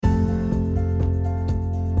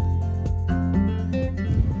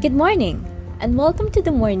Good morning, and welcome to the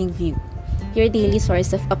Morning View, your daily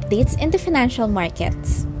source of updates in the financial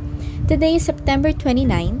markets. Today is September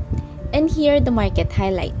 29, and here are the market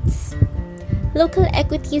highlights. Local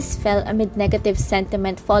equities fell amid negative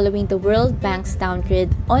sentiment following the World Bank's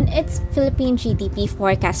downgrade on its Philippine GDP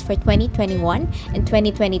forecast for 2021 and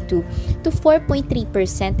 2022 to 4.3%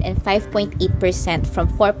 and 5.8% from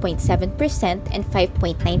 4.7% and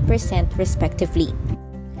 5.9% respectively.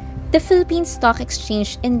 The Philippine Stock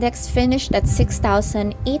Exchange Index finished at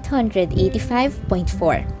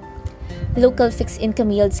 6,885.4. Local fixed income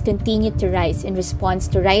yields continued to rise in response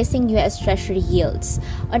to rising U.S. Treasury yields.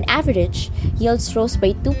 On average, yields rose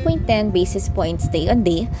by 2.10 basis points day on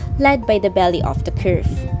day, led by the belly of the curve.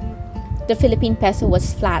 The Philippine peso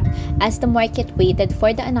was flat as the market waited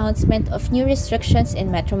for the announcement of new restrictions in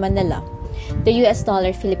Metro Manila. The U.S.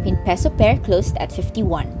 dollar-Philippine peso pair closed at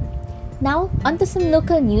 51. Now, onto some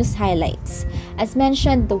local news highlights. As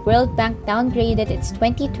mentioned, the World Bank downgraded its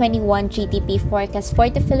 2021 GDP forecast for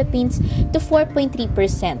the Philippines to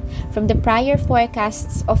 4.3% from the prior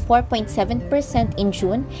forecasts of 4.7% in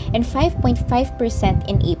June and 5.5%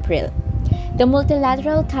 in April. The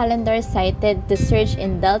multilateral calendar cited the surge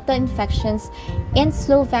in Delta infections and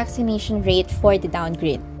slow vaccination rate for the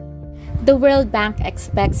downgrade. The World Bank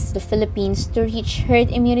expects the Philippines to reach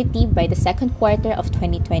herd immunity by the second quarter of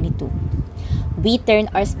 2022. We turn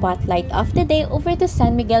our spotlight of the day over to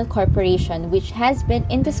San Miguel Corporation, which has been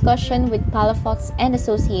in discussion with Palafox and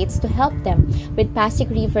Associates to help them with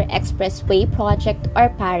Pasig River Expressway Project or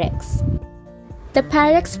PAREX. The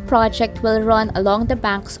PAREX project will run along the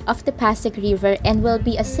banks of the Pasig River and will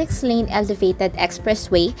be a 6-lane elevated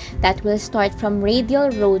expressway that will start from Radial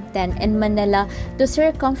Road 10 in Manila to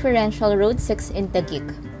Circumferential Road 6 in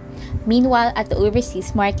Taguig. Meanwhile, at the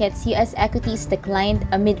overseas markets, U.S. equities declined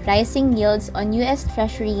amid rising yields on U.S.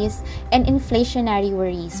 Treasuries and inflationary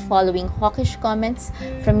worries following hawkish comments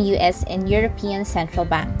from U.S. and European central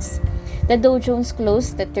banks. The Dow Jones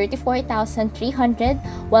closed at 34,300,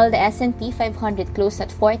 while the S&P 500 closed at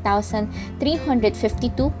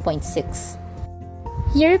 4,352.6.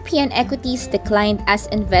 European equities declined as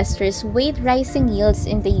investors weighed rising yields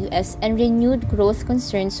in the US and renewed growth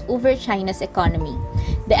concerns over China's economy.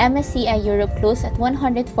 The MSCI Europe closed at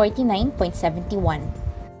 149.71.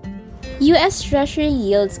 U.S. Treasury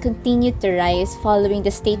yields continued to rise following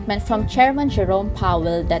the statement from Chairman Jerome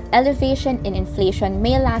Powell that elevation in inflation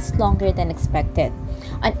may last longer than expected.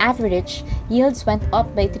 On average, yields went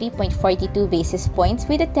up by 3.42 basis points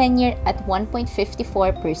with the 10-year at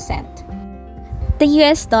 1.54%. The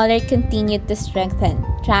U.S. dollar continued to strengthen,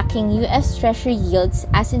 tracking U.S. Treasury yields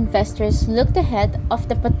as investors looked ahead of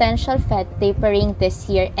the potential Fed tapering this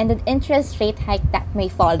year and an interest rate hike that may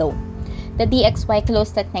follow. The DXY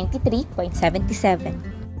closed at 93.77.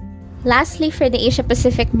 Lastly, for the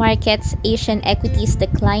Asia-Pacific markets, Asian equities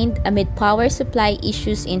declined amid power supply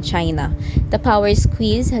issues in China. The power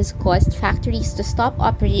squeeze has caused factories to stop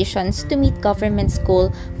operations to meet government's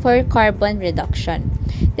goal for carbon reduction.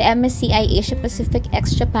 The MSCI Asia-Pacific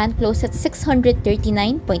ex-Japan closed at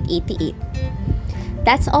 639.88.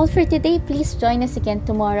 That's all for today. Please join us again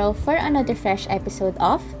tomorrow for another fresh episode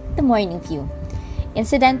of The Morning View.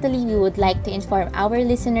 Incidentally, we would like to inform our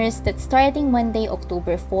listeners that starting Monday,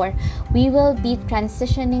 October 4, we will be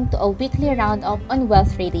transitioning to a weekly roundup on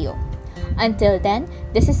Wealth Radio. Until then,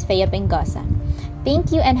 this is Fea Bengosa.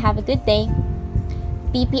 Thank you and have a good day.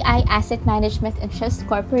 PPI Asset Management and Trust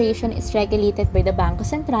Corporation is regulated by the Bangko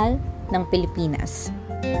Sentral ng Pilipinas.